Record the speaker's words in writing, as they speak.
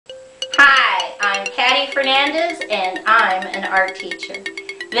Patty Fernandez and I'm an art teacher.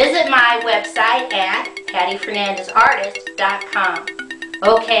 Visit my website at pattyfernandezartist.com.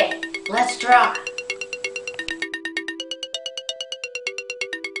 Okay, let's draw.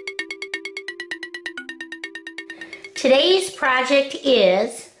 Today's project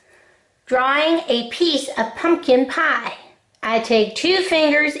is drawing a piece of pumpkin pie. I take 2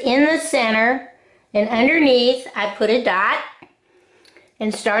 fingers in the center and underneath I put a dot.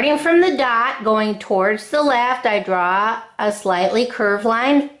 And starting from the dot, going towards the left, I draw a slightly curved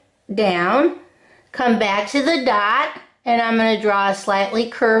line down. Come back to the dot, and I'm going to draw a slightly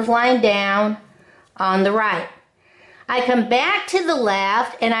curved line down on the right. I come back to the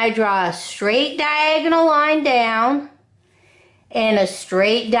left, and I draw a straight diagonal line down and a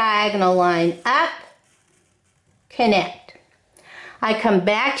straight diagonal line up, connect. I come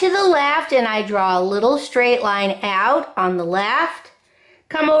back to the left, and I draw a little straight line out on the left.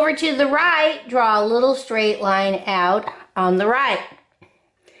 Come over to the right, draw a little straight line out on the right.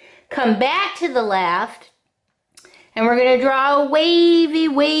 Come back to the left, and we're going to draw a wavy,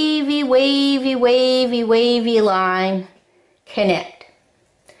 wavy, wavy, wavy, wavy line, connect.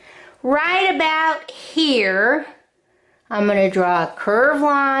 Right about here, I'm going to draw a curved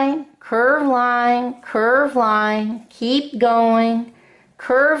line, curved line, curved line, keep going,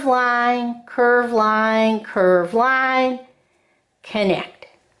 curved line, curved line, curved line, connect.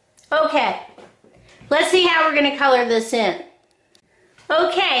 Okay, let's see how we're going to color this in.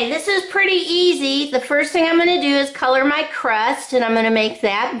 Okay, this is pretty easy. The first thing I'm going to do is color my crust, and I'm going to make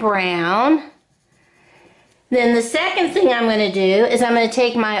that brown. Then the second thing I'm going to do is I'm going to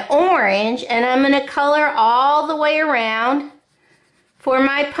take my orange and I'm going to color all the way around for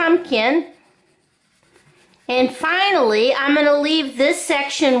my pumpkin. And finally, I'm going to leave this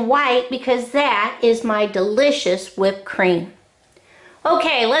section white because that is my delicious whipped cream.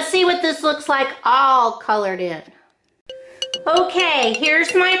 Okay, let's see what this looks like all colored in. Okay,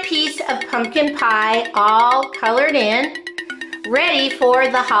 here's my piece of pumpkin pie all colored in, ready for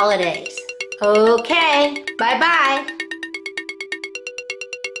the holidays. Okay, bye-bye.